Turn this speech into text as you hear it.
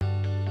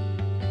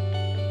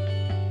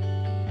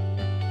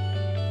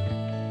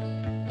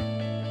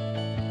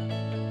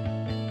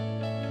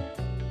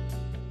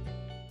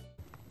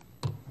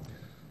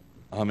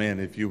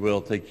Amen. If you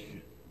will,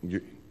 take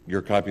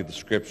your copy of the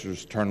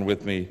Scriptures, turn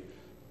with me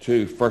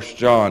to 1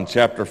 John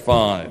chapter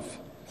 5.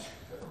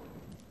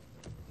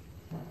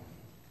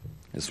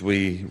 As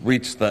we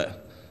reach the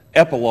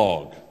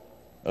epilogue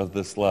of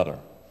this letter.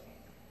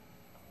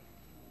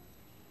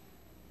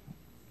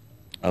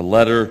 A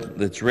letter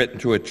that's written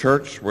to a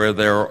church where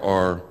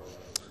there's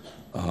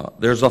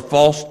a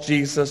false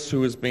Jesus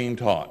who is being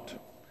taught.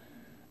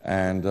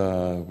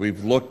 And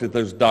we've looked at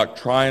those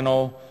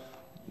doctrinal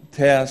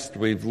tests.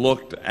 We've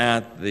looked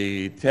at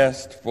the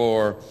test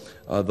for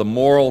the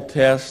moral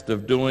test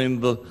of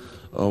doing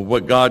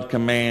what God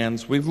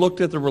commands. We've looked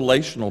at the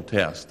relational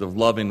test of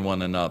loving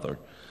one another.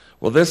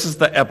 Well, this is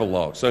the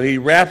epilogue. So he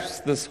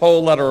wraps this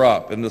whole letter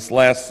up in this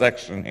last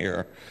section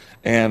here.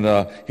 And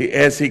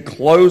as he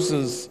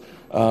closes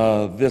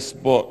this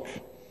book,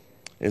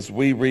 as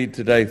we read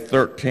today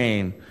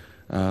 13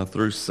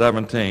 through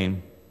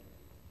 17,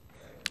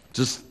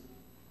 just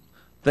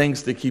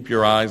things to keep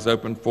your eyes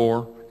open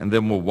for, and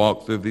then we'll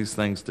walk through these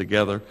things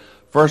together.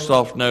 First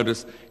off,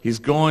 notice he's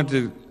going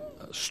to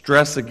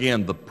stress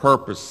again the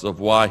purpose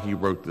of why he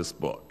wrote this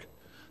book.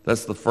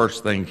 That's the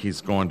first thing he's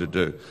going to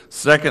do.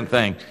 Second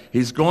thing,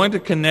 he's going to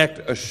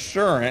connect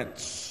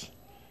assurance,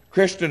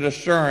 Christian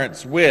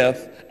assurance,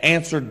 with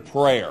answered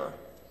prayer.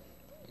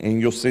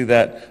 And you'll see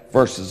that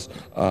verses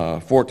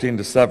 14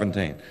 to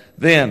 17.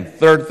 Then,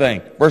 third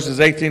thing, verses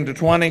 18 to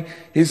 20,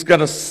 he's going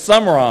to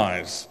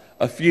summarize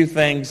a few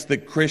things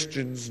that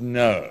Christians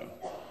know.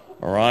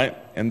 All right?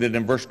 And then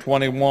in verse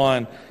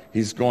 21,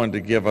 he's going to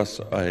give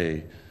us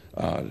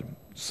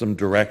some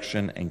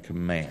direction and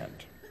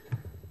command.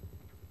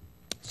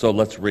 So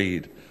let's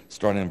read,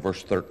 starting in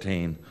verse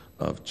 13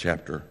 of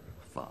chapter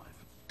 5.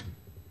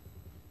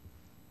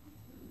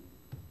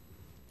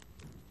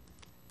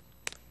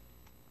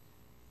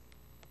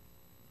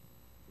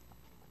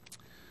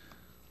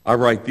 I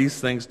write these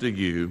things to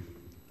you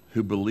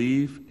who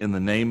believe in the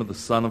name of the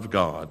Son of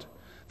God,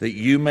 that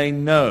you may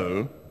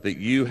know that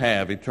you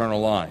have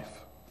eternal life.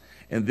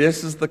 And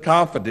this is the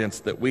confidence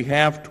that we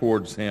have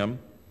towards him,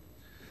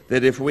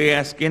 that if we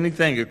ask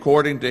anything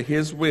according to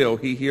his will,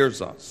 he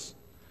hears us.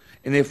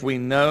 And if we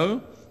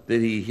know that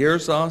he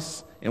hears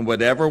us in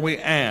whatever we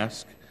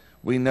ask,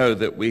 we know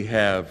that we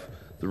have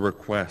the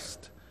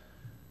request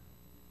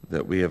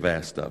that we have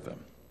asked of him.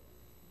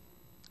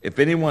 If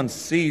anyone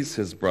sees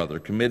his brother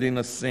committing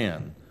a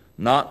sin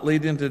not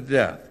leading to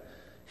death,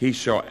 he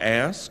shall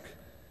ask,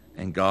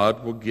 and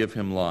God will give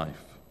him life.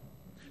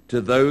 To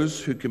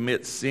those who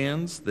commit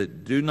sins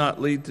that do not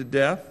lead to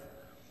death,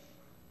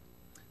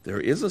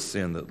 there is a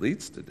sin that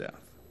leads to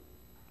death.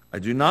 I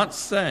do not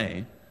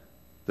say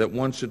that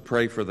one should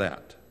pray for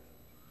that.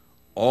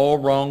 All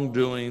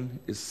wrongdoing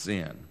is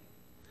sin.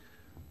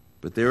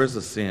 But there is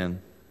a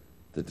sin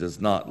that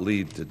does not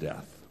lead to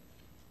death.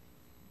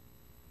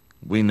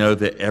 We know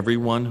that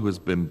everyone who has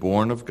been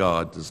born of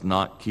God does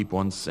not keep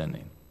on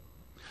sinning.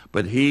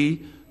 But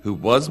he who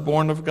was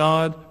born of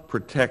God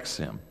protects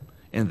him,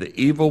 and the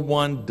evil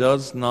one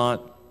does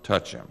not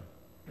touch him.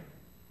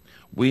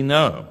 We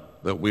know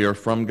that we are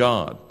from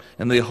God,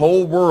 and the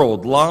whole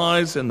world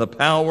lies in the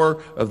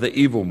power of the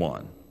evil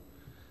one.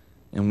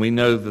 And we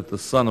know that the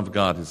Son of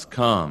God has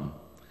come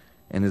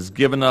and has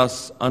given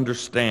us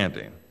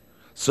understanding,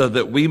 so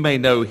that we may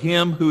know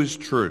him who is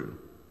true.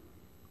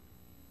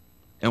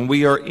 And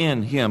we are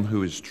in him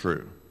who is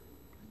true,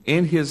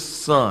 in his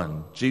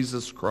Son,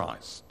 Jesus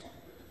Christ.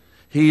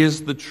 He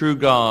is the true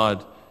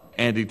God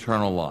and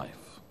eternal life.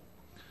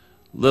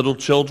 Little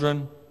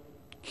children,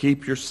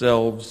 keep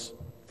yourselves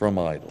from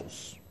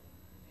idols.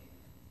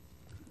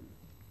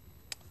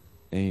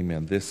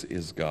 Amen. This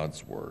is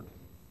God's word.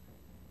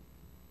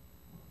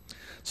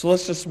 So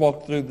let's just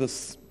walk through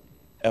this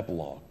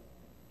epilogue.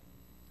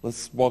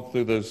 Let's walk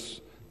through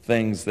those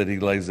things that he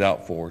lays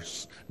out for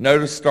us.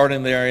 Notice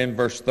starting there in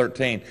verse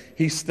 13,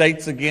 he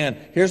states again,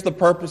 here's the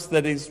purpose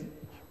that he's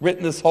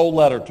written this whole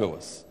letter to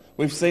us.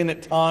 We've seen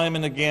it time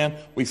and again.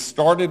 We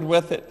started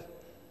with it,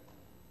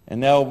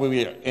 and now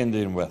we are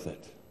ending with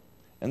it.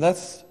 And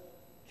that's,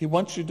 he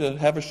wants you to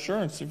have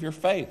assurance of your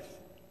faith.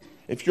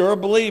 If you're a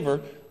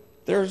believer,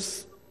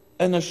 there's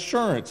an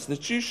assurance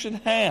that you should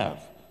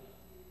have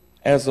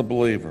as a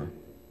believer.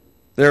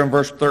 There in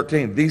verse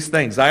 13, these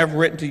things I have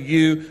written to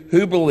you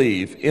who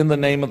believe in the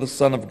name of the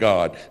Son of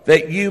God,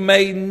 that you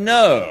may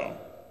know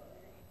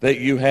that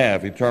you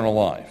have eternal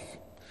life.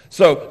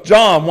 So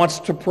John wants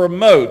to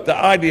promote the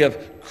idea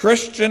of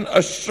Christian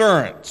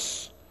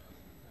assurance,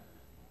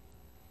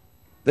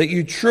 that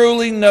you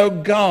truly know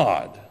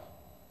God.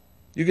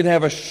 You can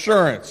have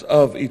assurance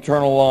of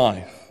eternal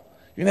life.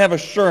 You can have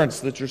assurance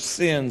that your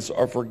sins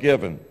are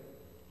forgiven.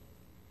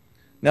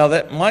 Now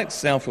that might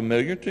sound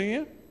familiar to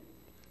you.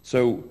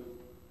 So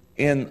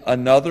in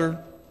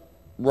another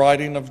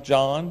writing of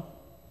John,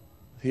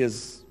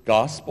 his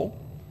gospel,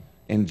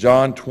 in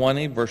John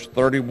 20, verse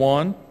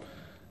 31,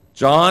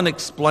 John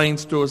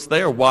explains to us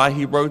there why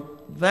he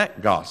wrote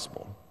that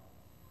gospel.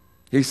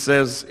 He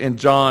says in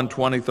John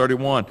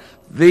 20:31,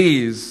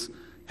 these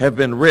have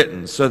been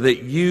written so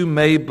that you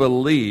may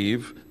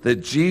believe that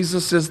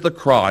Jesus is the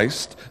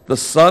Christ, the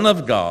Son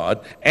of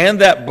God, and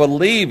that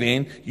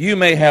believing you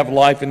may have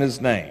life in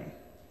his name.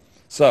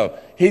 So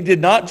he did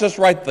not just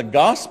write the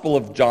Gospel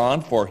of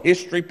John for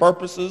history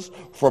purposes,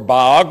 for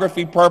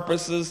biography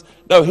purposes.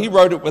 No, he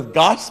wrote it with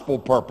gospel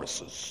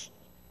purposes.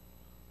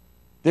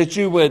 That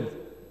you would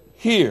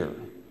hear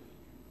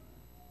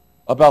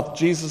about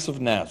Jesus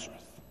of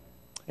Nazareth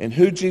and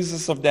who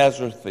Jesus of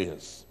Nazareth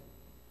is,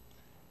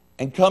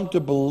 and come to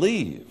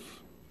believe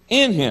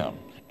in him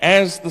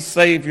as the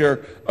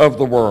Savior of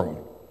the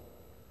world.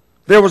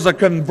 There was a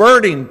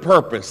converting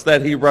purpose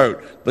that he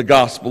wrote the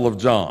Gospel of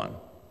John.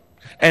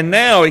 And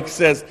now he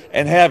says,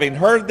 and having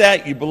heard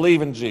that, you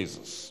believe in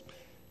Jesus.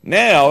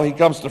 Now he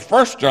comes to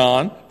 1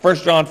 John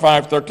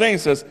 5:13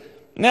 says,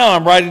 now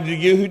I'm writing to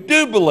you who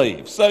do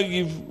believe. So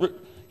you've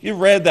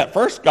read that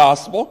first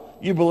gospel,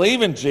 you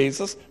believe in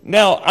Jesus.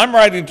 Now I'm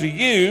writing to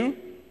you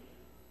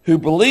who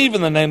believe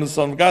in the name of the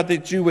Son of God,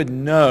 that you would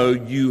know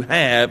you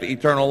have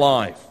eternal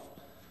life.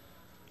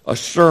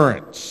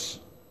 Assurance.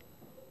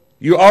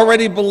 You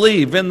already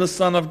believe in the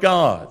Son of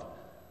God.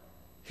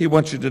 He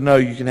wants you to know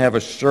you can have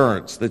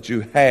assurance that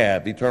you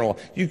have eternal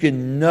life. You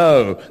can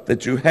know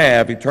that you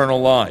have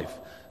eternal life.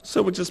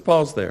 So we'll just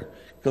pause there.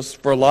 Because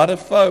for a lot of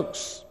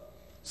folks,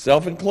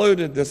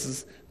 self-included, this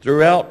is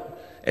throughout,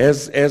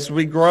 as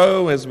we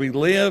grow, as we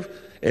live,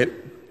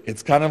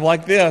 it's kind of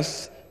like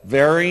this.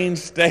 Varying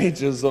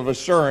stages of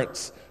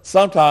assurance.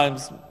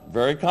 Sometimes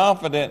very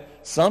confident.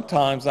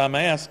 Sometimes I'm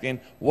asking,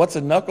 what's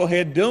a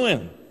knucklehead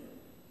doing?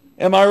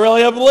 Am I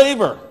really a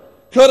believer?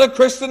 Could a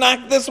Christian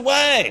act this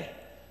way?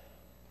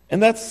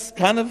 And that's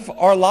kind of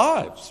our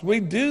lives. We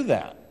do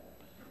that.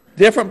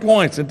 Different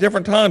points and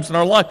different times in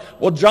our life.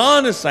 Well,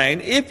 John is saying,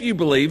 if you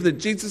believe that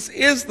Jesus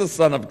is the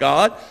Son of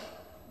God,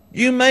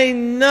 you may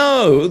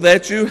know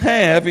that you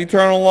have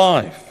eternal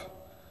life.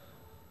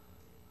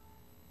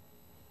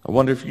 I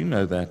wonder if you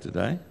know that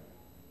today.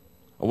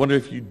 I wonder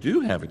if you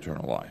do have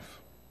eternal life.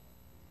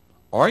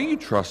 Are you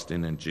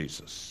trusting in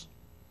Jesus?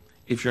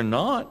 If you're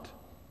not,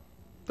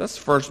 that's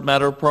the first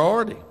matter of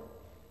priority.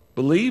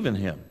 Believe in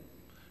him.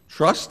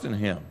 Trust in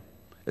him.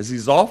 As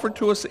he's offered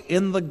to us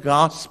in the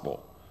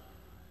gospel,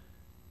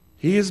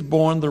 he has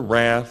borne the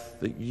wrath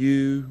that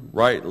you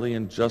rightly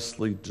and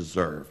justly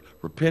deserve.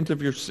 Repent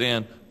of your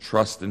sin,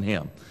 trust in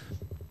him.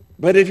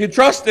 But if you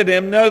trust in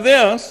him, know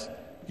this,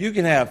 you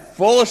can have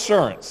full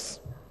assurance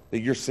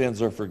that your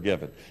sins are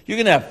forgiven. You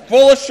can have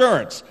full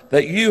assurance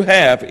that you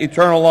have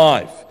eternal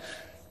life.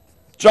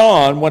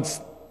 John wants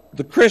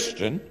the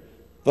Christian,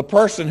 the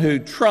person who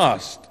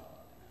trusts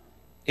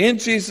in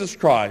Jesus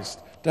Christ,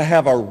 to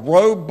have a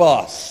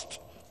robust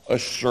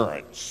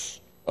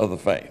assurance of the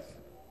faith.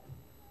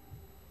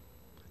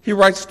 He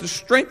writes to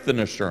strengthen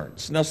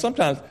assurance. Now,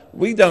 sometimes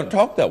we don't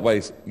talk that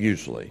way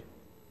usually,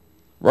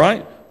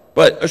 right?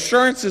 But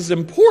assurance is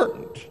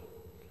important.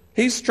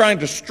 He's trying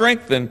to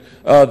strengthen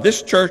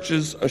this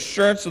church's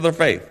assurance of their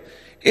faith.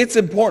 It's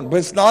important, but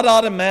it's not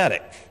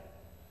automatic.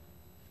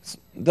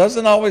 It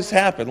doesn't always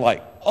happen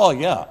like, oh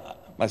yeah,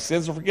 my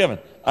sins are forgiven.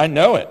 I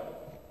know it.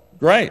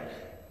 Great.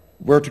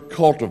 We're to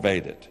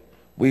cultivate it.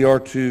 We are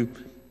to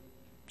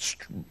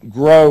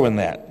grow in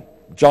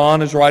that.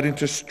 John is writing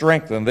to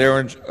strengthen their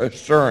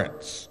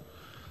assurance.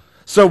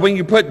 So when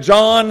you put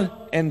John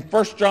and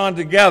 1 John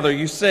together,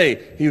 you see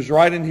he was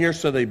writing here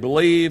so they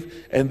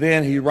believe, and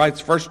then he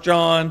writes 1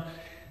 John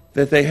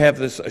that they have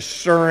this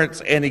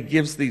assurance, and he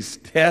gives these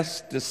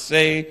tests to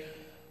say,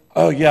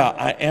 oh yeah,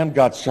 I am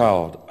God's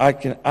child.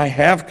 I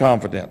have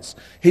confidence.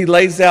 He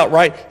lays out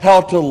right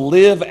how to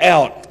live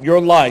out your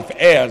life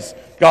as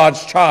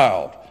God's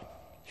child.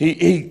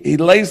 He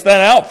lays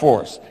that out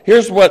for us.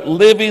 Here's what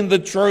living the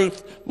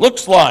truth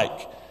looks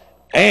like.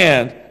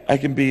 And I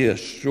can be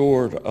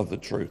assured of the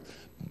truth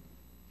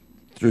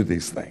through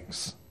these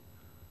things.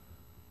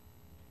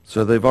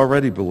 So they've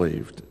already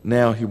believed.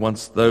 Now he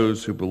wants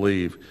those who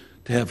believe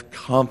to have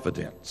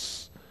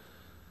confidence.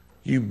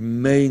 You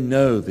may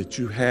know that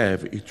you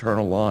have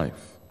eternal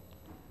life.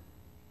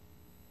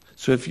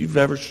 So if you've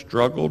ever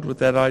struggled with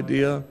that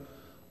idea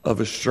of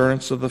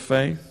assurance of the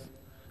faith,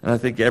 and I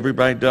think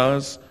everybody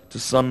does to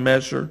some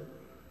measure,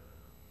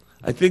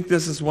 I think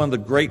this is one of the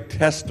great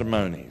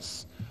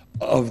testimonies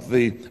of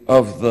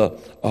the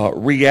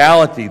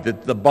reality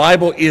that the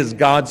Bible is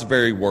God's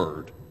very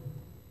word.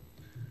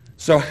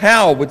 So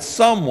how would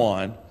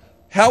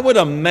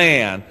a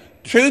man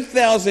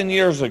 2,000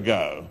 years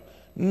ago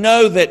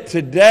know that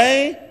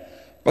today,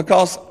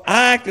 because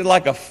I acted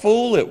like a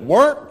fool at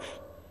work,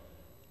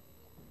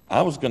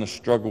 I was going to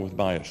struggle with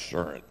my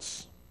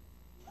assurance?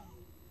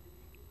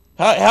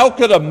 How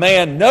could a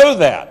man know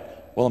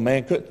that? Well,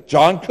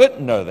 John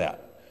couldn't know that.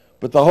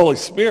 But the Holy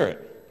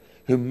Spirit,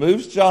 who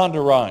moves John to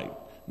write,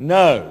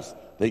 knows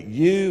that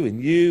you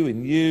and you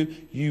and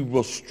you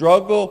will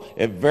struggle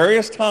at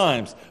various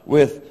times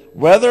with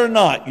whether or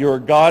not you're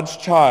God's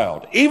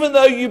child. Even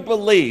though you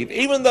believe,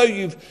 even though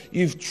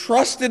you've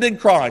trusted in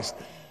Christ,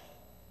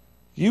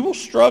 you will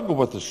struggle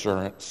with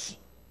assurance.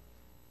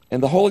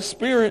 And the Holy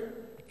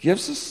Spirit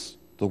gives us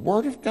the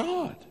Word of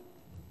God.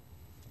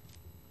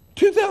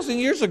 2,000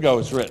 years ago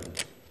it's written.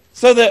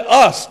 So that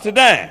us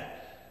today,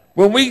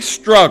 when we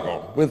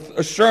struggle with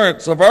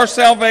assurance of our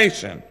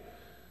salvation,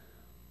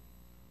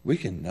 we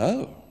can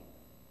know.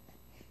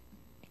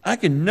 I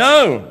can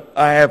know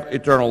I have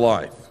eternal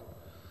life.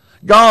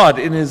 God,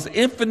 in his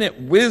infinite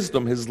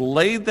wisdom, has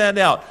laid that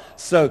out.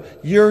 So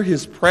you're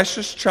his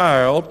precious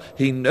child.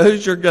 He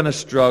knows you're going to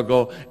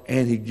struggle,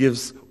 and he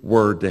gives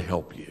word to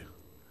help you.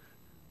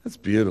 That's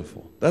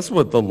beautiful. That's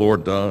what the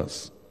Lord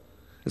does.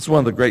 It's one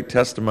of the great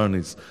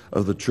testimonies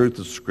of the truth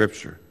of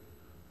Scripture.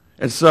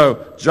 And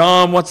so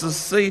John wants us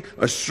to see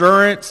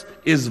assurance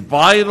is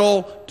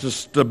vital to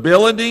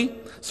stability.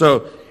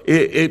 So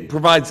it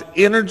provides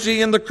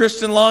energy in the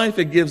Christian life.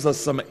 It gives us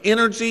some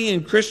energy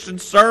in Christian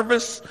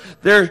service.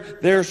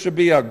 There should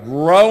be a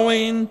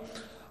growing,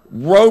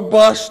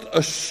 robust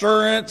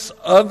assurance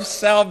of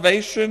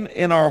salvation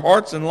in our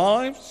hearts and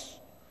lives.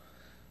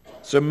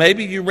 So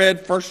maybe you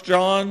read 1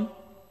 John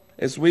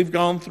as we've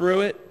gone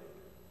through it.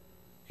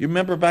 You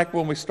remember back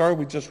when we started,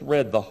 we just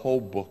read the whole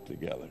book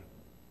together.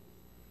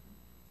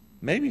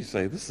 Maybe you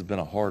say, this has been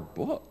a hard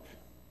book.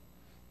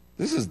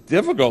 This is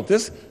difficult.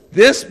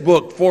 This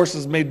book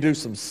forces me to do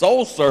some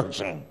soul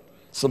searching,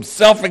 some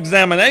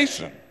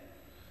self-examination.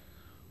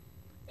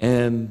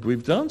 And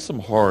we've done some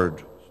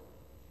hard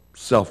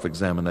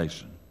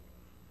self-examination.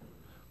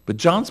 But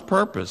John's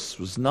purpose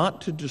was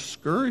not to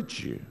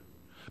discourage you,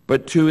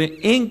 but to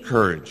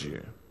encourage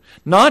you.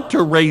 Not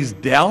to raise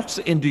doubts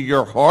into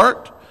your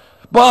heart,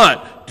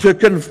 but to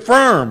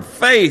confirm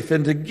faith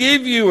and to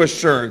give you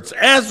assurance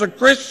as a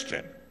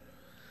Christian.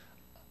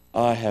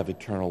 I have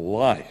eternal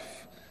life.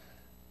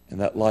 And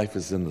that life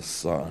is in the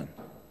Son.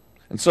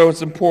 And so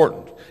it's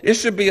important. It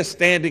should be a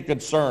standing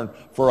concern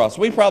for us.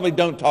 We probably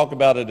don't talk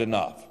about it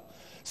enough.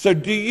 So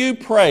do you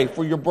pray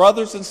for your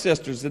brothers and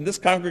sisters in this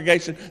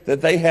congregation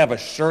that they have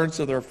assurance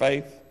of their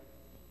faith?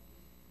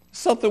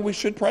 Something we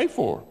should pray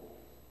for.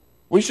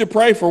 We should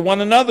pray for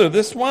one another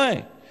this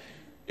way.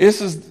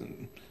 As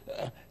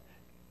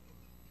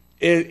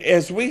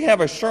we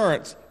have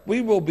assurance, we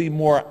will be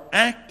more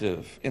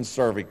active in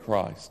serving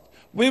Christ.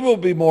 We will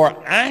be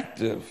more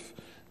active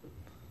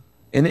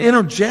and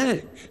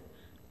energetic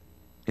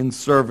in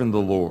serving the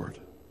Lord.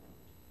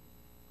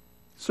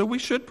 So we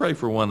should pray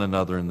for one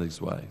another in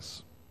these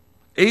ways.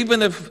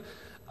 Even if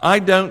I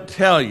don't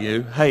tell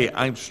you, hey,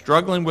 I'm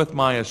struggling with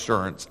my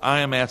assurance, I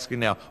am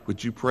asking now,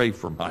 would you pray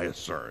for my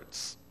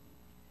assurance?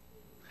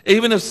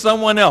 Even if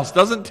someone else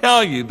doesn't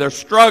tell you they're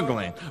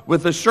struggling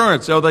with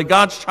assurance, are they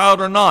God's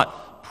child or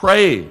not,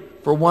 pray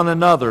for one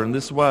another in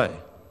this way,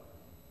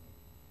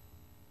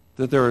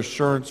 that their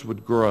assurance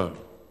would grow.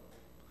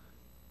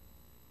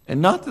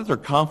 And not that their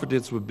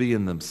confidence would be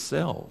in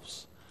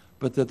themselves,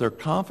 but that their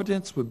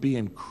confidence would be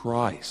in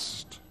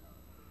Christ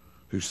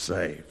who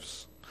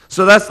saves.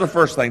 So that's the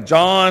first thing.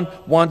 John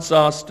wants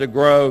us to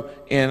grow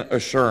in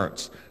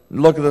assurance.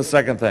 Look at the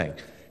second thing.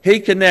 He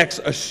connects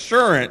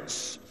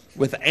assurance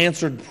with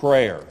answered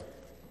prayer.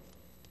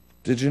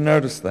 Did you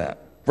notice that?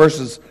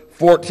 Verses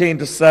 14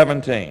 to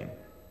 17.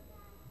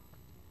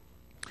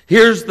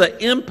 Here's the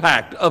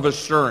impact of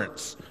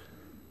assurance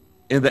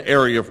in the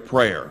area of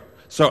prayer.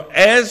 So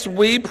as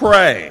we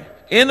pray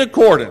in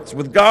accordance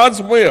with God's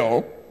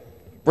will,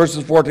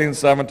 verses 14 and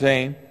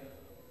 17,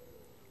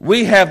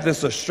 we have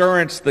this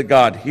assurance that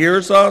God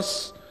hears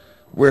us.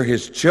 We're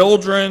his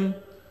children.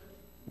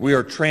 We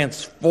are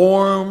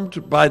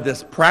transformed by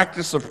this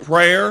practice of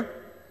prayer.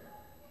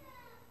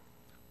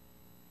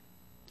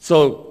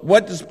 So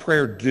what does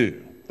prayer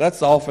do?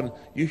 That's often,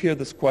 you hear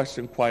this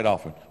question quite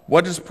often.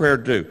 What does prayer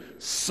do?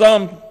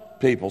 Some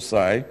people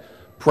say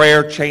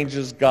prayer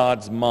changes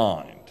God's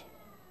mind.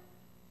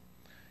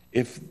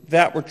 If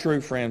that were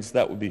true, friends,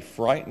 that would be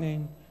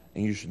frightening,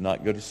 and you should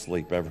not go to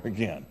sleep ever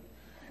again.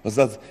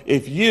 Because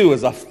if you,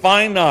 as a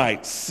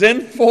finite,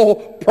 sinful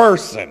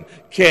person,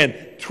 can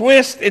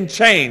twist and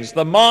change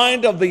the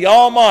mind of the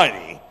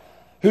Almighty,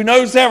 who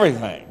knows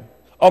everything,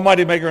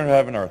 Almighty Maker of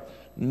heaven and earth,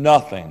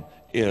 nothing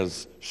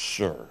is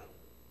sure.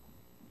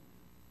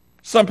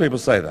 Some people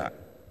say that,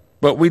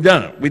 but we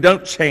don't. We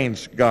don't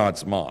change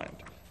God's mind.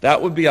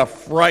 That would be a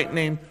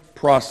frightening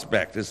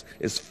prospect,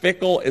 as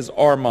fickle as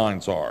our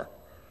minds are.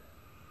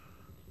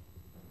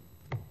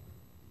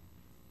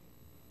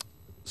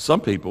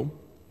 Some people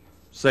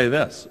say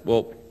this,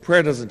 well,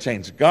 prayer doesn't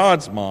change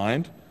God's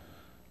mind.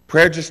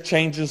 Prayer just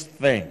changes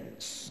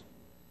things.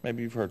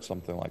 Maybe you've heard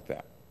something like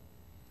that.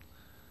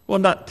 Well,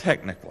 not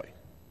technically,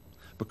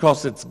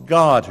 because it's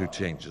God who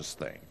changes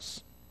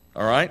things.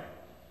 All right?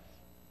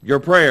 Your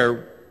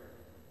prayer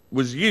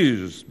was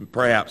used,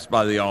 perhaps,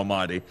 by the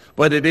Almighty,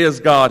 but it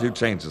is God who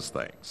changes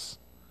things.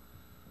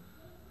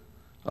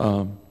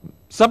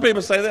 Some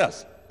people say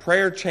this,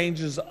 prayer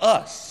changes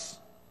us.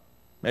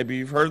 Maybe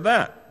you've heard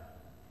that.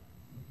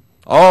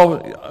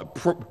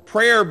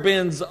 Prayer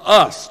bends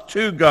us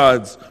to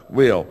God's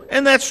will.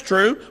 And that's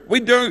true.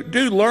 We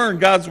do learn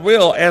God's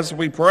will as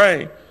we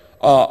pray.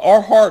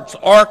 Our hearts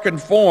are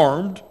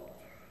conformed,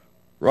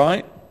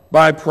 right,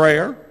 by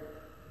prayer.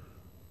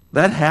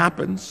 That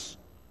happens.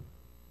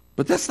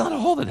 But that's not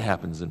all that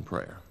happens in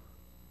prayer.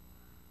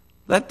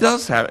 That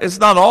does happen. It's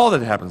not all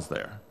that happens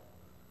there.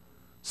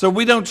 So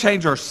we don't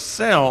change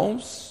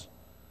ourselves,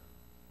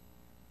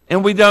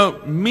 and we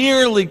don't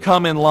merely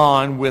come in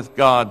line with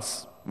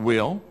God's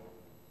will.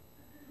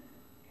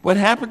 What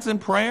happens in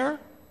prayer?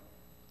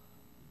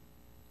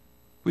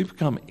 We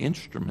become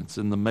instruments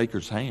in the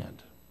Maker's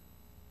hand.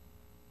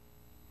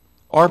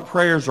 Our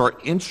prayers are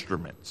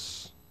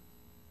instruments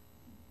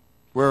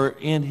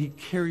wherein he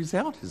carries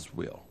out his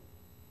will.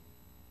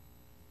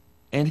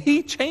 And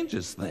he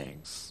changes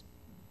things.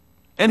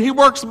 And he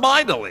works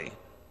mightily.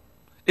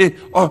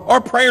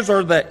 Our prayers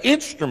are the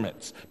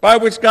instruments by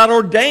which God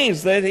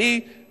ordains that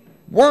he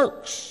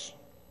works.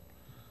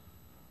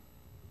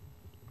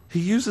 He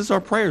uses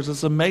our prayers.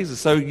 It's amazing.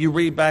 So you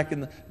read back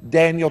in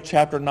Daniel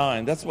chapter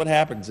 9. That's what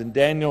happens in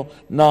Daniel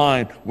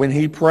 9 when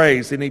he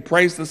prays. And he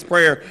prays this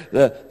prayer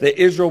that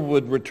Israel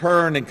would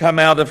return and come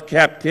out of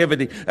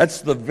captivity.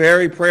 That's the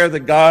very prayer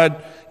that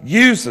God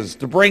uses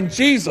to bring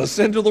Jesus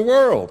into the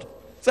world.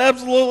 It's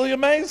absolutely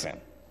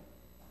amazing.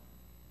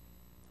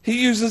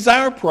 He uses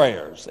our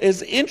prayers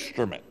as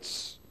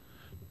instruments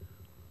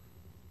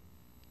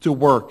to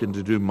work and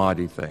to do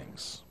mighty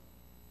things.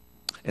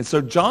 And so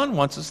John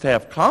wants us to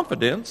have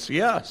confidence,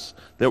 yes,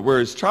 that we're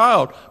his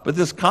child, but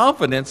this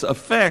confidence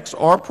affects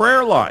our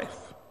prayer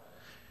life.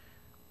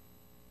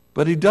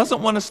 But he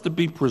doesn't want us to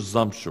be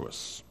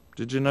presumptuous.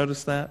 Did you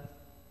notice that?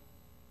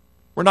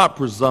 We're not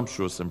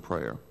presumptuous in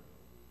prayer.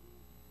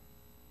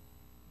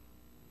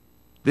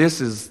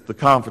 This is the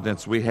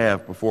confidence we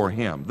have before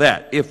him,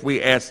 that if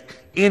we ask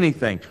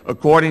anything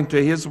according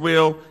to his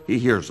will, he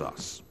hears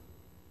us.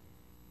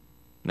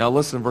 Now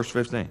listen to verse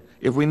 15.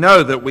 If we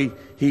know that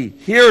he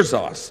hears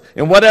us,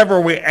 and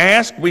whatever we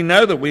ask, we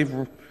know that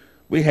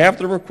we have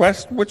the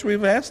request which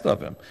we've asked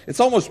of him. It's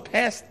almost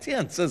past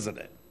tense, isn't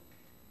it?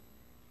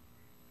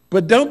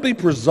 But don't be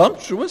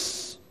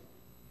presumptuous.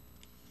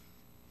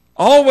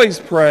 Always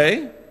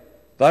pray,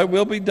 thy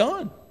will be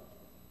done.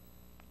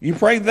 You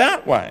pray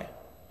that way.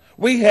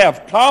 We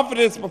have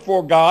confidence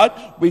before God.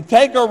 We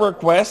take our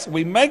requests.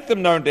 We make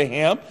them known to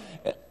him.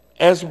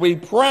 As we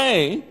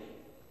pray,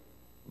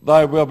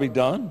 thy will be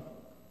done.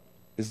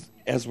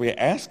 As we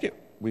ask it,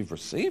 we've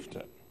received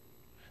it.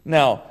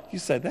 Now, you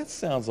say, that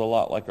sounds a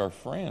lot like our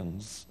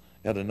friends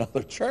at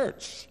another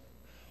church.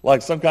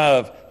 Like some kind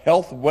of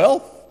health,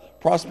 wealth,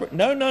 prosperity.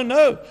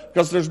 No.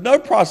 Because there's no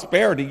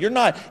prosperity.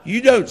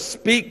 You don't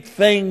speak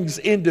things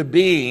into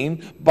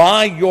being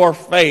by your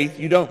faith.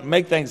 You don't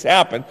make things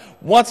happen.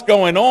 What's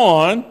going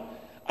on?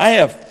 I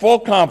have full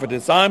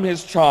confidence. I'm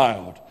his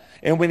child.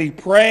 And when he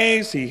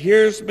prays, he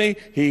hears me,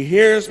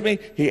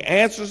 he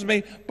answers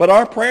me. But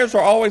our prayers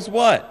are always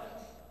what?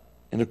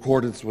 In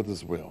accordance with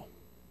his will.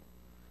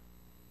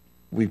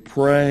 We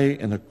pray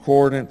in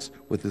accordance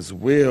with his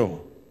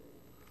will.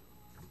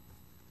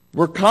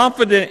 We're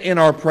confident in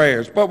our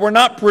prayers, but we're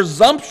not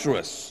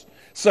presumptuous.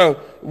 So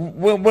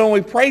when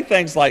we pray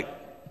things like,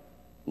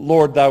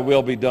 Lord, thy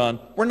will be done,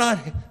 we're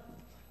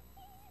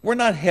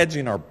not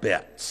hedging our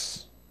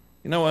bets.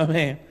 You know what I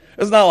mean?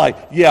 It's not like,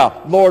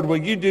 yeah, Lord, will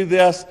you do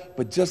this?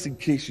 But just in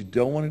case you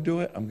don't want to do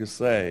it, I'm going to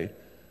say,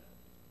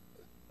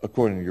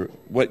 according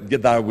to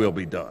thy will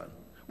be done.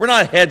 We're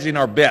not hedging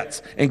our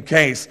bets in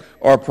case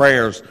our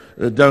prayers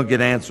don't get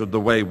answered the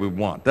way we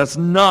want. That's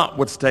not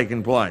what's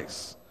taking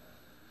place.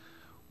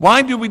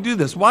 Why do we do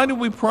this? Why do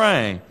we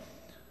pray?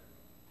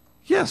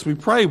 Yes, we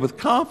pray with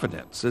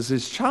confidence as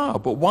his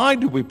child, but why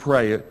do we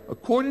pray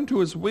according to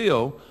his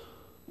will?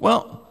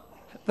 Well,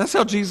 that's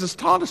how Jesus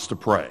taught us to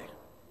pray.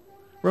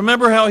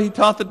 Remember how he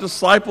taught the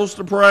disciples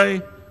to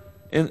pray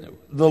in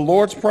the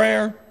Lord's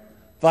Prayer?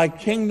 Thy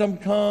kingdom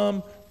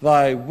come,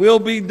 thy will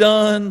be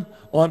done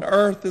on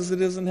earth as it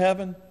is in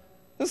heaven.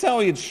 That's how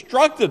he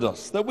instructed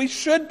us that we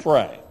should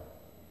pray.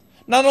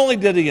 Not only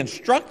did he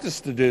instruct us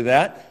to do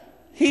that,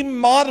 he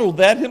modeled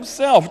that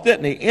himself,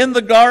 didn't he? In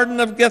the Garden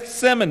of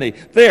Gethsemane.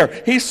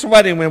 There, he's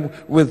sweating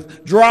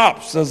with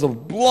drops as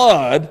of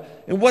blood.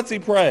 And what's he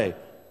pray?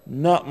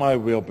 Not my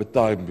will, but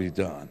thine be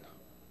done.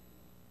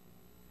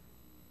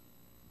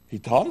 He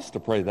taught us to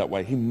pray that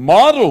way. He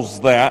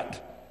models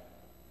that.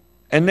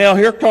 And now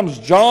here comes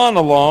John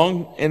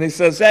along, and he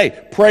says,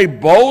 hey, pray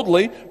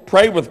boldly,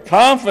 pray with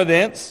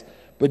confidence,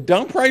 but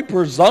don't pray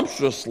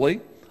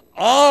presumptuously.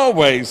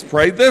 Always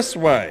pray this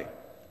way,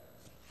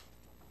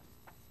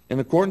 in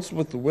accordance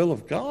with the will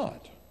of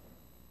God.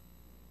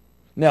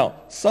 Now,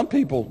 some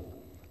people,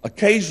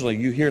 occasionally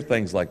you hear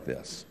things like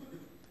this.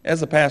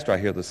 As a pastor, I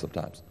hear this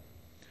sometimes.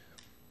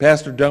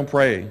 Pastor, don't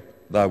pray,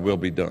 thy will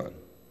be done.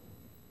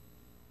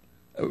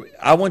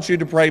 I want you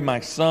to pray my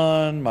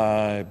son,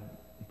 my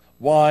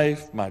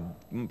wife, my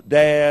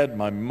dad,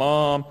 my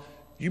mom.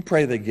 You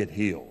pray they get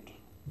healed.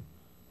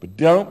 But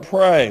don't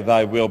pray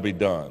thy will be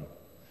done.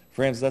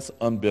 Friends, that's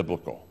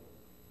unbiblical.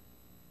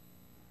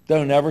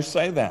 Don't ever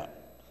say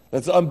that.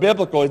 That's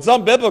unbiblical. It's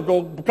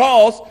unbiblical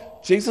because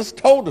Jesus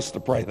told us to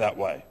pray that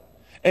way.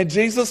 And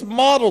Jesus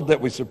modeled that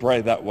we should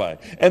pray that way.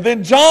 And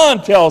then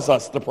John tells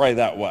us to pray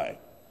that way.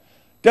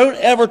 Don't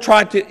ever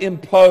try to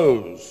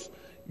impose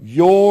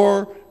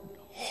your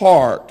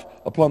heart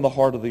upon the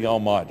heart of the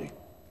Almighty.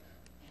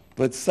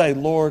 but say,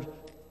 Lord,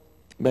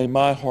 may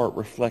my heart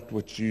reflect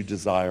what you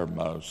desire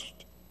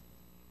most.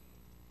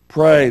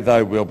 Pray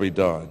thy will be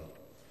done.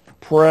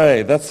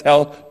 Pray. That's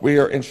how we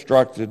are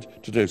instructed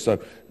to do. So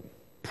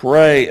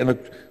pray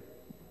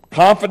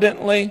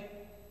confidently,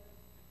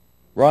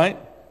 right?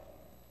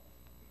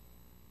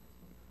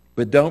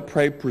 But don't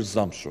pray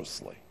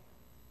presumptuously.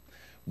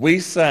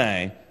 We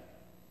say,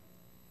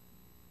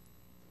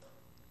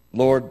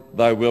 Lord,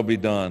 thy will be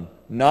done,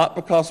 not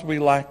because we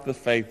lack the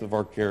faith of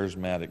our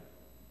charismatic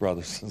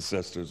brothers and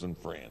sisters and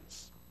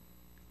friends.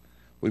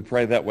 We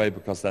pray that way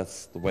because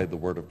that's the way the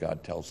Word of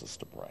God tells us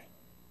to pray.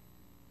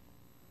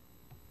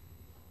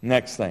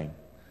 Next thing.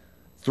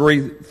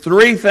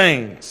 Three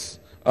things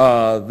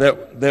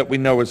that we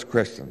know as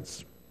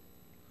Christians.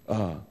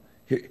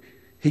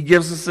 He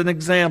gives us an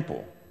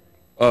example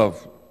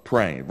of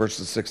praying,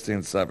 verses 16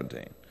 and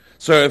 17.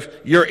 So if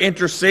you're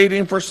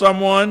interceding for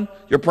someone,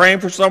 you're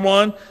praying for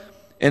someone,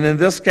 and in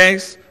this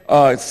case,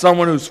 it's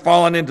someone who's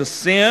fallen into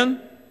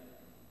sin,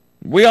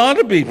 we ought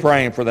to be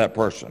praying for that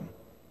person,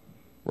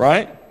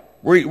 right?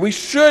 We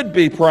should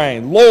be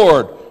praying,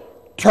 Lord,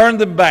 turn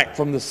them back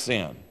from the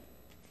sin.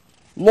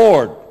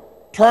 Lord,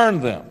 turn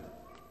them.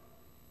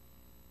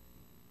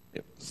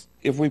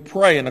 If we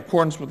pray in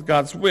accordance with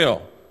God's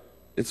will,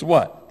 it's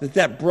what?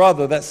 That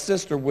brother, that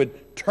sister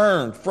would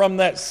turn from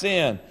that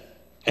sin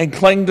and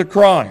cling to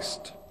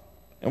Christ.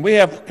 And we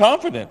have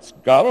confidence.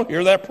 God will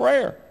hear that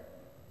prayer.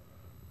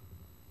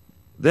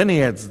 Then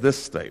he adds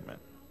this statement.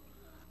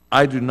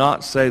 I do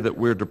not say that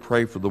we're to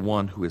pray for the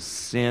one who has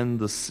sinned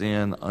the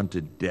sin unto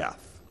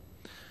death.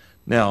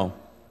 Now,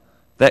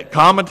 that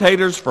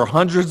commentators for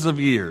hundreds of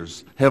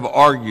years have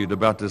argued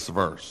about this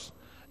verse.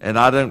 And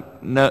I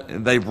don't know,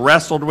 they've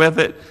wrestled with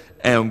it,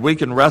 and we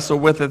can wrestle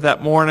with it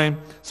that morning.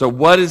 So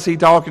what is he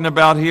talking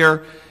about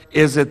here?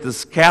 Is it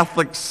this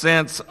Catholic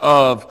sense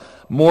of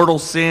mortal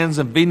sins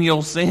and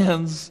venial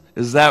sins?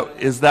 Is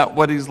that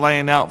what he's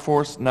laying out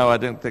for us? No, I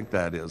didn't think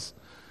that is.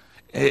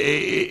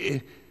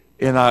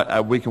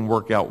 And we can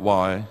work out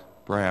why,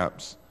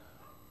 perhaps.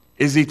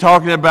 Is he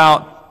talking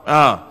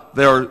about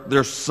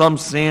there's some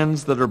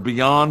sins that are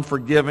beyond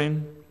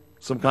forgiving?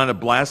 Some kind of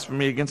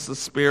blasphemy against the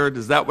Spirit?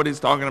 Is that what he's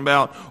talking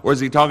about? Or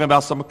is he talking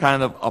about some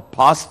kind of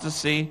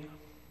apostasy?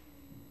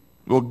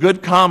 Well,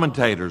 good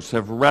commentators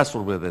have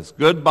wrestled with this.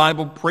 Good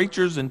Bible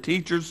preachers and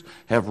teachers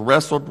have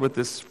wrestled with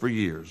this for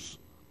years.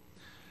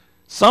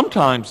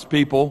 Sometimes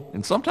people,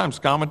 and sometimes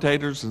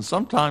commentators, and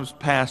sometimes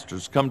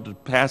pastors come to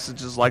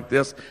passages like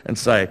this and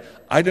say,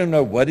 I don't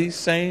know what he's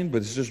saying,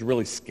 but it's just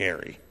really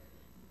scary.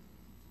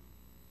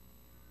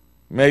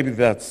 Maybe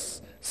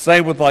that's,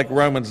 same with like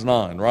Romans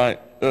 9, right?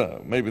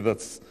 Maybe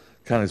that's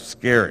kind of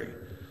scary.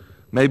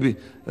 Maybe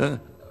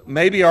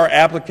our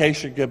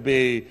application could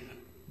be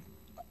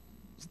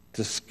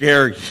to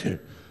scare you,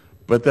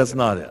 but that's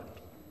not it.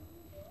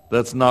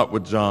 That's not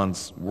what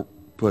John's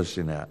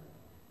pushing at.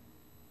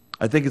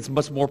 I think it's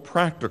much more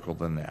practical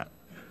than that.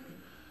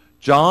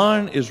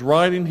 John is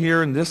writing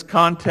here in this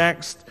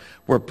context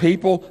where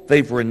people,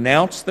 they've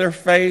renounced their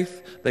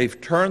faith, they've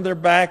turned their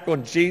back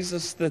on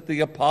Jesus that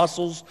the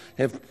apostles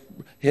have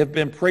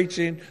been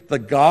preaching, the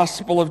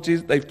gospel of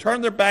Jesus. They've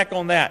turned their back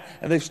on that,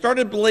 and they've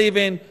started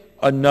believing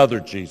another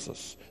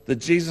Jesus, the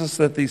Jesus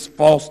that these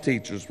false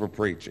teachers were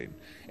preaching.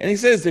 And he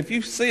says, if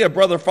you see a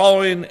brother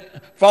falling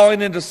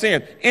into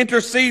sin,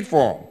 intercede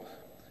for him.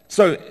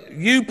 So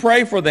you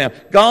pray for them.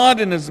 God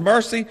in his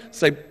mercy,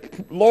 say,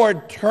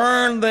 Lord,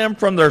 turn them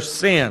from their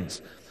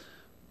sins.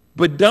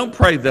 But don't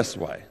pray this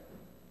way.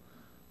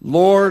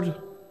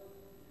 Lord,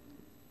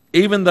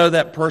 even though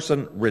that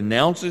person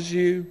renounces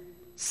you,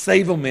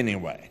 save them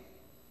anyway.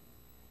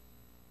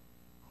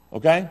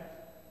 Okay?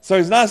 So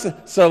he's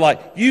not, so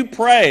like you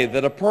pray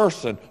that a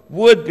person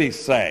would be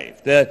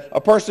saved, that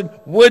a person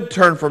would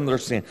turn from their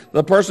sin,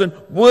 the person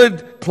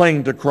would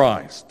cling to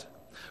Christ.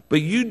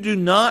 But you do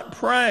not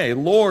pray,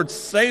 Lord,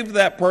 save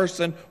that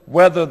person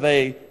whether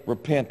they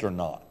repent or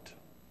not.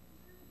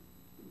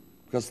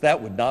 Because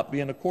that would not be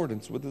in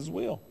accordance with his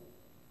will.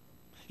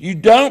 You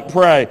don't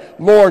pray,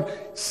 Lord,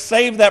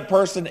 save that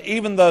person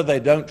even though they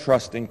don't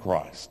trust in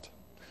Christ.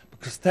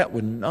 Because that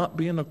would not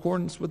be in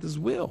accordance with his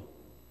will.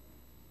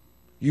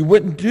 You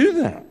wouldn't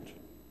do that.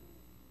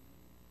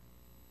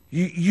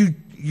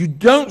 You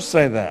don't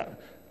say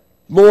that.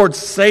 Lord,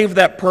 save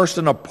that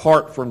person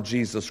apart from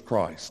Jesus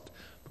Christ.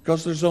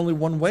 Because there's only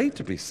one way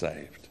to be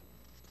saved.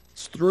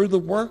 It's through the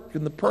work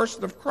and the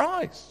person of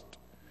Christ.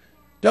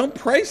 Don't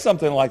pray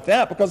something like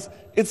that because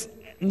it's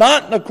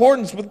not in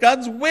accordance with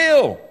God's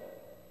will.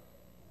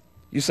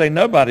 You say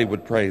nobody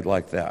would pray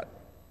like that.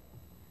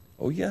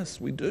 Oh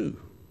yes, we do.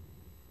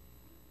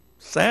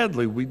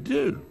 Sadly, we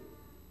do.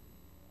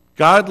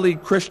 Godly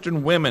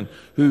Christian women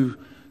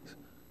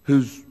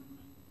whose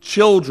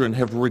children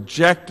have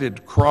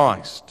rejected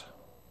Christ.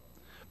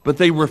 But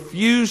they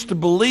refuse to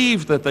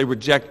believe that they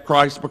reject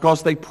Christ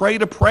because they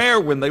prayed a prayer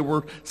when they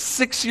were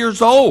 6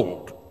 years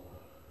old.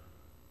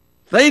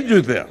 They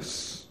do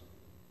this.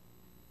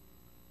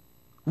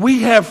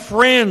 We have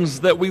friends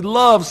that we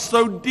love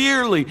so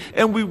dearly,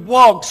 and we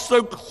walk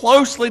so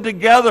closely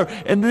together,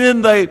 and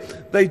then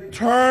they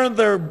turn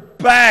their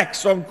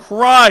backs on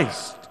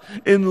Christ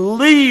and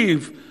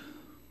leave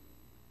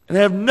and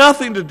have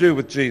nothing to do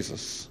with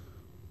Jesus.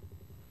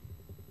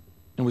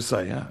 And we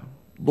say, yeah,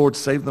 Lord,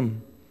 save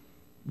them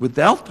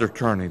without their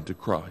turning to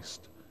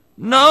Christ.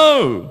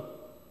 No,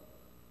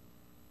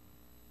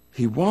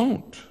 he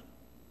won't.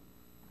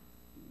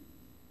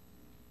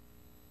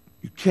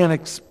 You can't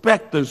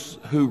expect those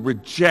who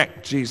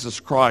reject Jesus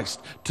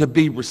Christ to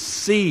be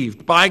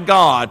received by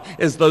God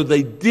as though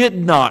they did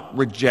not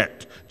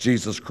reject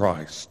Jesus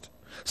Christ.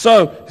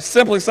 So,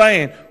 simply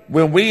saying,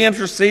 when we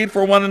intercede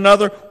for one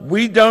another,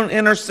 we don't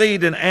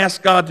intercede and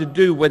ask God to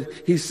do what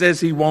he says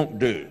he won't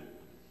do,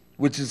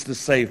 which is to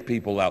save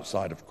people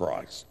outside of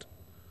Christ.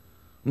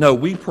 No,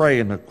 we pray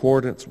in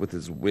accordance with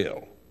his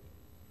will.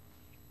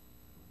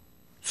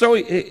 So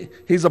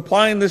he's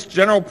applying this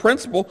general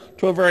principle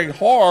to a very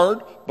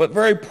hard but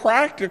very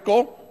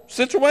practical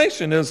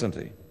situation, isn't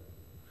he?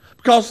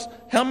 Because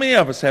how many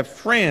of us have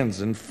friends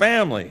and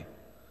family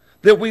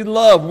that we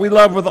love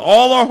with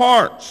all our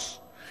hearts,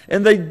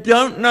 and they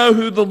don't know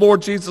who the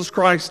Lord Jesus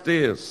Christ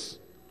is?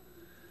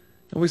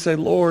 And we say,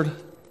 Lord,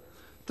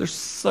 they're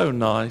so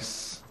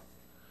nice.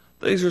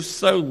 These are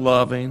so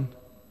loving.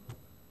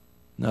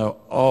 No,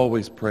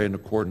 always pray in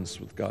accordance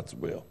with God's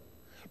will.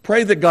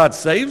 Pray that God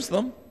saves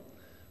them.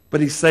 But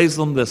he saves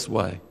them this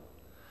way.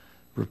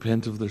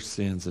 Repent of their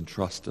sins and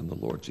trust in the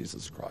Lord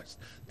Jesus Christ.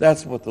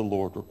 That's what the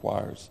Lord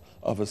requires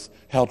of us,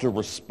 how to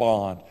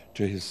respond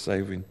to his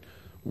saving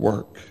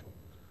work.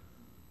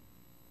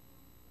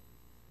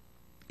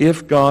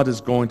 If God is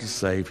going to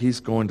save, he's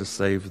going to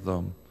save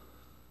them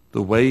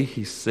the way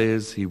he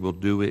says he will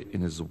do it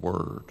in his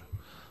word,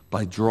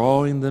 by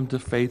drawing them to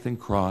faith in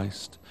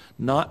Christ,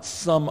 not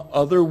some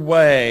other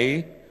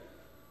way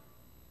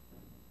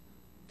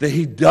that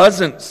he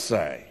doesn't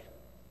say.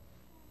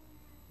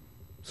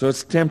 So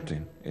it's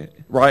tempting,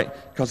 right?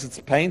 Because it's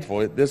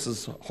painful. This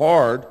is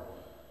hard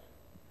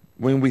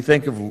when we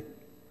think of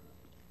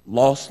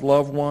lost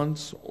loved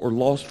ones or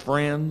lost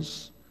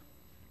friends.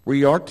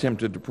 We are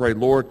tempted to pray,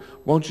 Lord,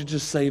 won't you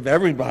just save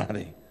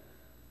everybody?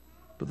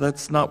 But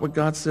that's not what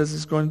God says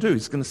he's going to do.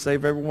 He's going to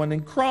save everyone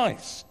in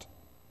Christ.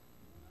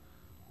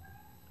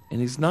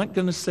 And he's not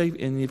going to save,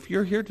 and if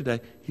you're here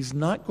today, he's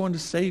not going to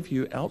save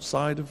you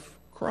outside of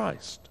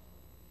Christ.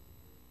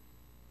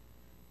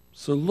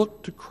 So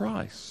look to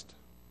Christ.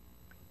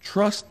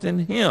 Trust in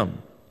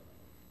him.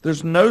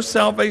 There's no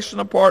salvation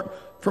apart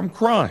from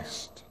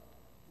Christ.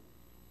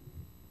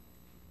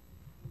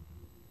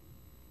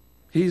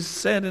 He's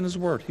said in his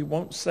word, he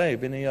won't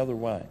save any other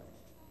way.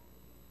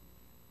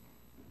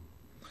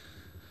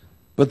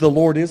 But the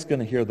Lord is going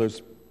to hear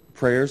those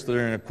prayers that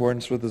are in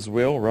accordance with his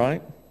will,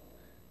 right?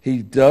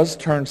 He does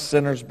turn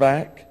sinners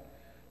back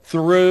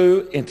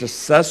through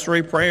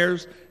intercessory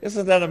prayers.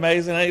 Isn't that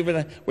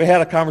amazing? We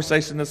had a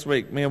conversation this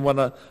week, me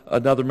and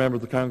another member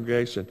of the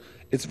congregation.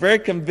 It's very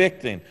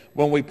convicting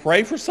when we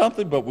pray for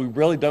something, but we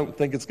really don't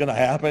think it's going to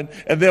happen.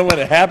 And then when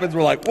it happens,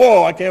 we're like,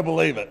 whoa, I can't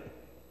believe it.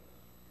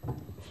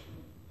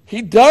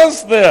 He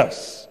does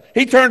this.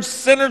 He turns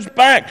sinners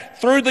back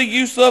through the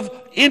use of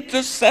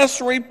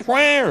intercessory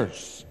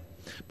prayers.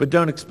 But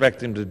don't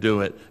expect him to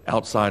do it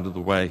outside of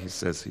the way he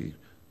says he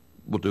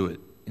will do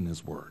it in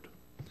his word.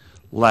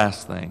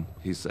 Last thing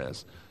he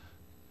says.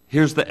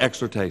 Here's the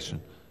exhortation.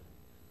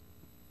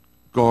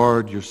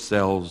 Guard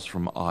yourselves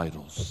from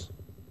idols.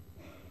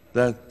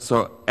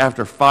 So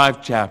after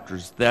 5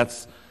 chapters,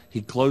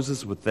 he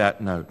closes with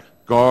that note.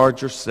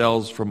 Guard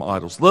yourselves from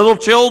idols. Little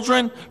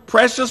children,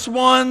 precious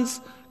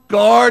ones,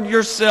 guard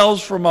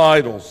yourselves from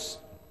idols.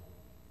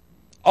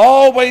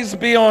 Always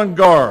be on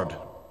guard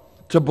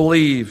to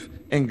believe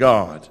in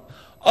God.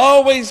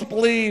 Always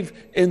believe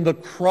in the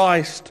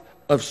Christ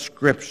of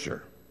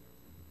Scripture.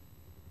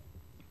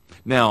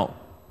 Now,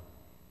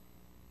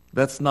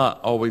 that's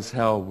not always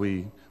how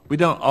we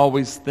don't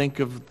always think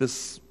of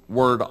this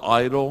word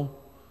idol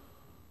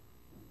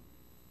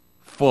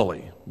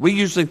fully. We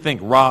usually think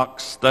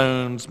rocks,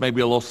 stones,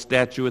 maybe a little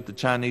statue at the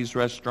Chinese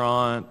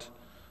restaurant.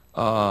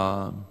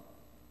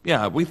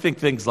 We think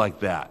things like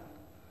that.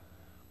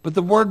 But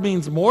the word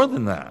means more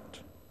than that,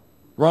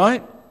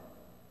 right?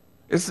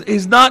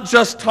 He's not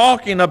just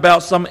talking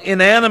about some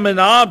inanimate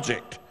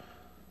object.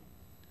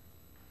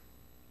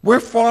 We're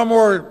far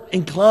more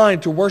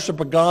inclined to worship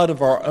a God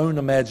of our own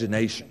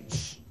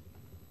imaginations,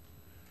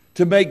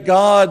 to make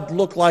God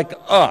look like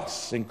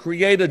us and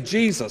create a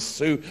Jesus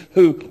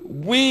who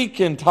we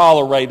can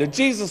tolerate, a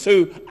Jesus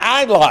who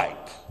I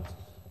like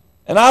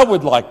and I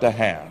would like to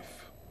have.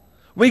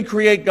 We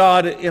create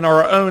God in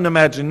our own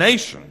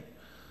imagination.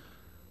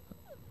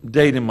 I'm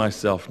dating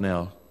myself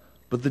now,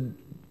 but the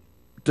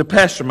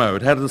Depeche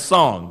Mode had the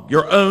song,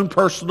 Your Own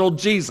Personal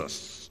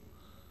Jesus.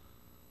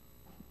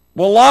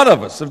 Well, a lot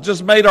of us have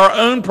just made our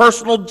own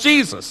personal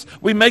Jesus.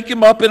 We make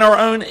him up in our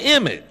own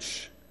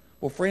image.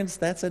 Well, friends,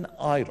 that's an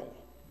idol.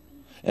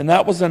 And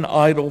that was an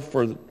idol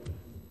for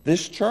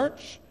this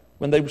church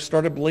when they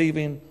started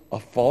believing a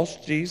false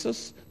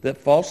Jesus that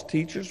false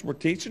teachers were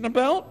teaching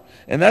about?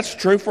 And that's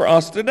true for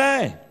us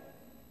today.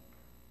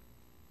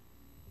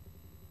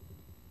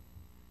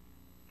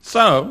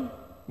 So,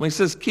 when he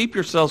says, keep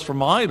yourselves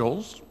from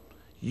idols,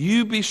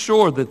 you be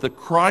sure that the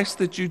Christ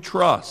that you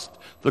trust,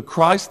 the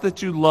Christ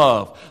that you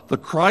love, the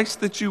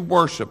Christ that you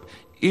worship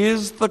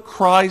is the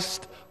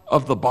Christ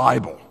of the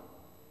Bible,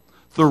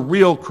 the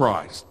real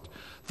Christ,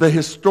 the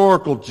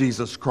historical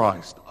Jesus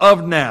Christ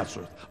of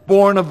Nazareth,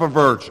 born of a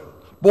virgin,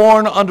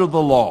 born under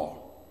the law,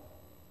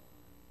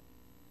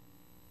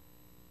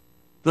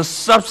 the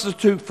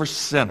substitute for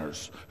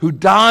sinners who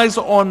dies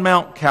on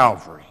Mount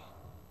Calvary.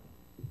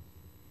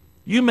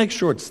 You make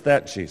sure it's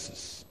that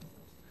Jesus.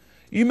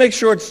 You make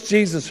sure it's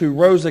Jesus who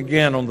rose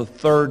again on the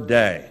third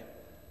day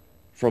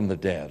from the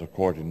dead,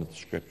 according to the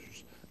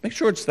Scriptures. Make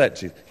sure it's that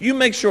Jesus. You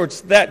make sure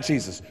it's that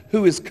Jesus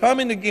who is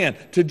coming again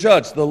to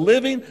judge the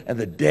living and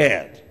the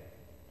dead.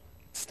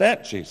 It's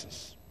that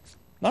Jesus,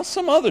 not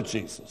some other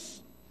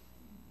Jesus.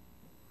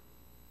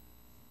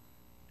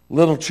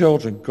 Little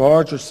children,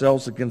 guard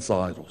yourselves against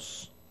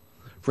idols.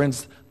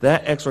 Friends,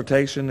 that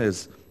exhortation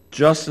is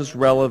just as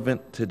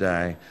relevant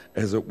today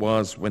as it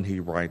was when he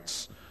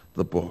writes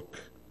the book.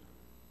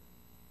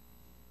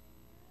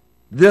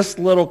 This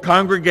little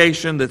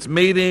congregation that's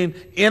meeting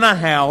in a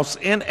house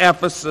in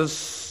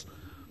Ephesus,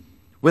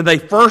 when they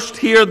first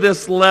hear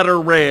this letter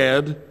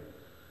read,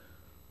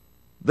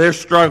 they're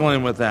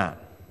struggling with that.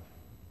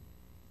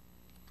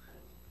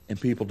 And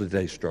people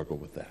today struggle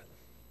with that.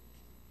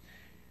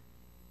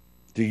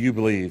 Do you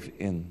believe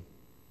in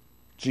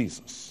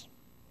Jesus,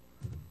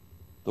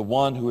 the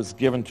one who is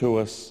given to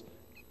us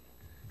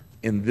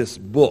in this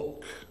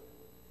book,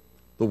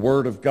 the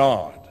Word of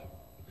God?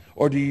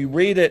 Or do you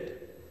read it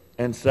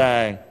and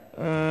say,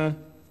 I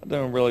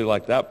don't really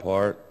like that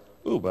part.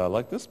 Ooh, but I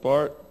like this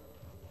part.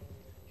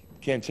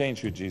 Can't change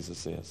who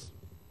Jesus is.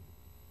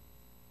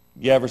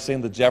 You ever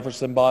seen the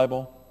Jefferson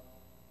Bible?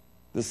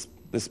 This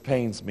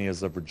pains me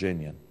as a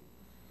Virginian.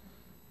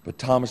 But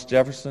Thomas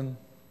Jefferson,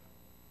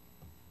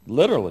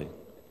 literally,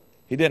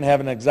 he didn't have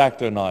an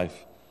X-Acto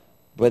knife,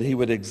 but he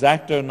would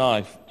X-Acto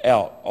knife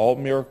out all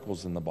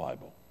miracles in the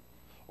Bible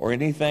or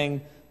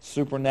anything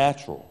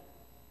supernatural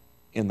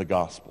in the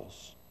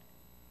Gospels.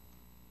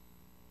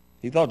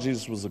 He thought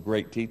Jesus was a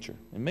great teacher.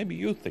 And maybe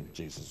you think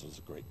Jesus was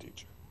a great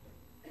teacher.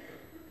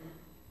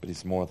 But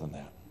he's more than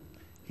that.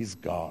 He's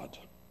God.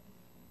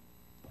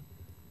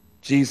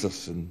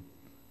 Jesus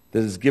that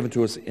is given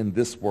to us in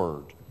this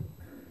word.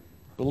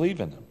 Believe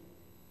in him.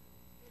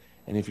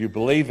 And if you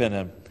believe in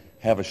him,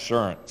 have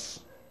assurance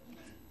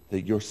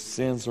that your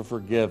sins are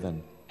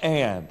forgiven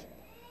and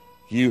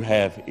you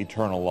have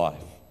eternal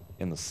life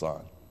in the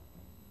Son.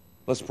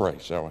 Let's pray,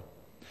 shall we?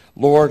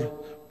 Lord,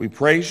 we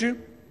praise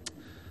you.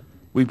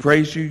 We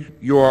praise you.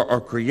 You are our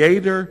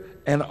Creator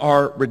and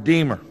our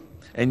Redeemer.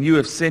 And you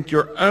have sent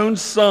your own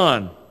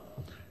Son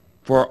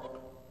for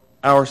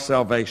our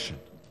salvation.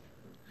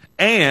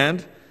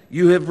 And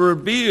you have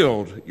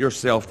revealed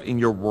yourself in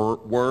your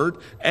word,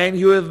 and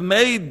you have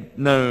made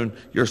known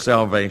your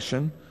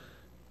salvation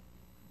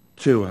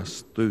to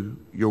us through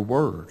your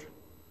word.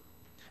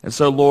 And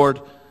so,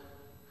 Lord,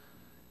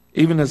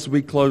 even as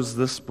we close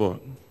this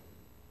book,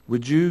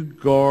 would you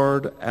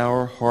guard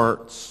our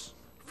hearts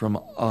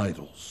from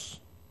idols?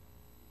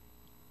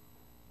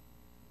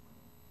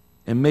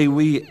 And may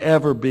we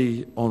ever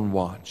be on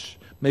watch.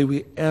 May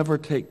we ever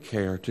take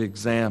care to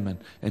examine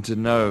and to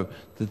know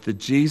that the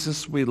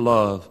Jesus we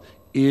love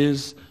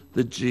is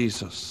the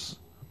Jesus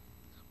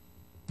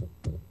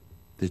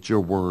that your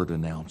word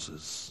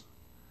announces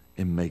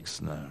and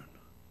makes known.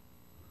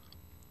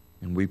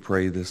 And we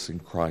pray this in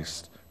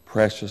Christ's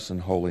precious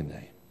and holy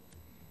name.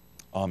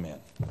 Amen.